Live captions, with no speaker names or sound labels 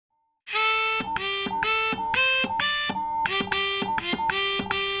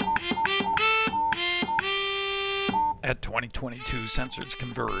2022 Sensors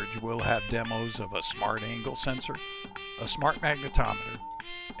Converge will have demos of a smart angle sensor, a smart magnetometer,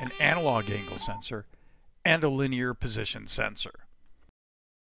 an analog angle sensor, and a linear position sensor.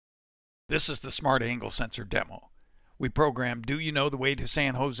 This is the smart angle sensor demo. We programmed Do You Know the Way to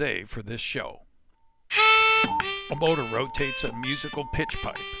San Jose for this show. A motor rotates a musical pitch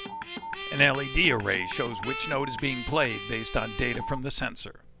pipe. An LED array shows which note is being played based on data from the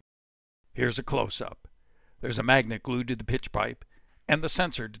sensor. Here's a close-up. There's a magnet glued to the pitch pipe, and the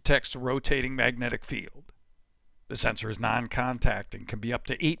sensor detects the rotating magnetic field. The sensor is non-contact and can be up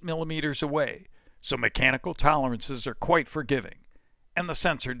to 8 millimeters away, so mechanical tolerances are quite forgiving, and the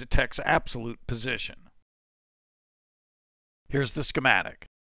sensor detects absolute position. Here's the schematic.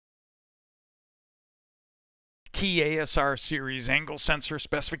 Key ASR series angle sensor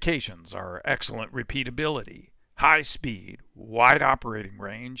specifications are excellent repeatability, high speed, wide operating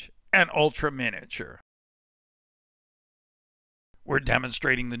range, and ultra miniature. We're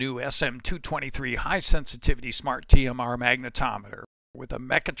demonstrating the new SM223 high sensitivity smart TMR magnetometer with a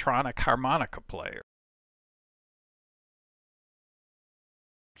mechatronic harmonica player.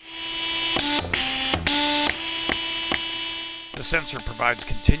 The sensor provides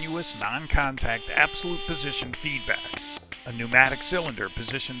continuous, non-contact, absolute position feedback. A pneumatic cylinder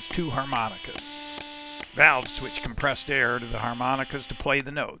positions two harmonicas. Valves switch compressed air to the harmonicas to play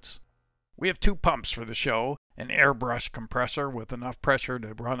the notes. We have two pumps for the show, an airbrush compressor with enough pressure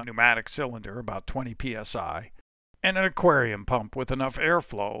to run a pneumatic cylinder, about 20 psi, and an aquarium pump with enough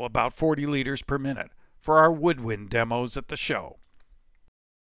airflow, about 40 liters per minute, for our woodwind demos at the show.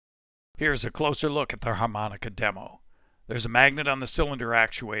 Here's a closer look at the harmonica demo. There's a magnet on the cylinder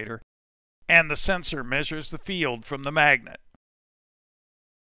actuator, and the sensor measures the field from the magnet.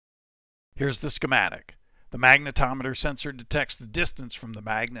 Here's the schematic. The magnetometer sensor detects the distance from the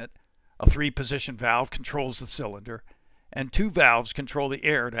magnet, a 3-position valve controls the cylinder, and 2 valves control the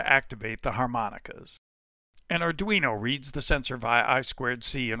air to activate the harmonicas. An Arduino reads the sensor via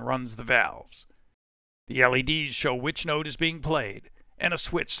I2C and runs the valves. The LEDs show which note is being played, and a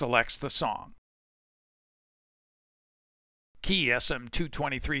switch selects the song. Key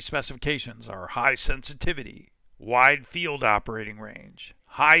SM223 specifications are high sensitivity, wide field operating range,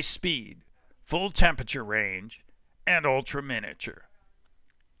 high speed, full temperature range, and ultra miniature.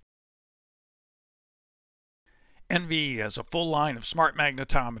 NVE has a full line of smart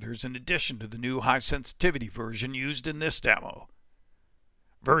magnetometers in addition to the new high sensitivity version used in this demo.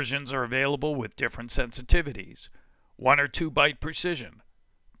 Versions are available with different sensitivities, 1 or 2 byte precision,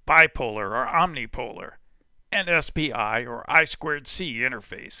 bipolar or omnipolar, and SPI or I2C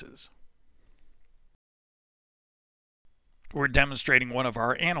interfaces. We're demonstrating one of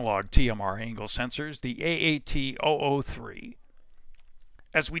our analog TMR angle sensors, the AAT003.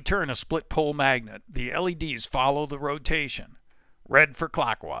 As we turn a split pole magnet, the LEDs follow the rotation, red for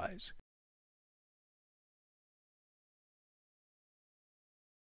clockwise,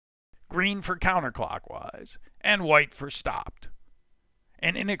 green for counterclockwise, and white for stopped.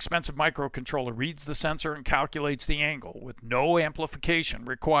 An inexpensive microcontroller reads the sensor and calculates the angle with no amplification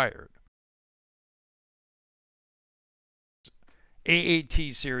required.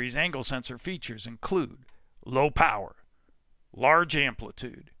 AAT series angle sensor features include low power, large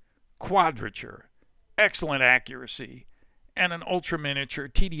amplitude, quadrature, excellent accuracy, and an ultra-miniature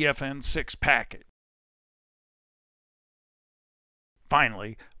TDFN6 packet.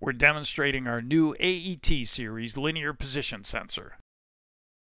 Finally, we're demonstrating our new AET series linear position sensor.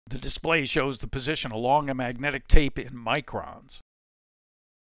 The display shows the position along a magnetic tape in microns.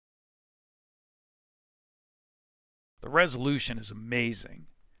 The resolution is amazing.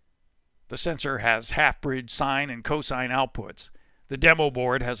 The sensor has half-bridge sine and cosine outputs. The demo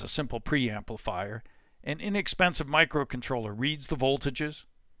board has a simple preamplifier. An inexpensive microcontroller reads the voltages,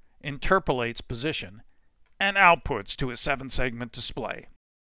 interpolates position, and outputs to a 7-segment display.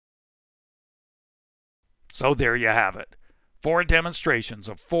 So there you have it. 4 demonstrations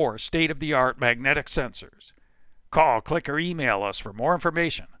of 4 state-of-the-art magnetic sensors. Call, click, or email us for more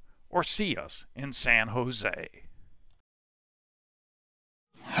information, or see us in San Jose.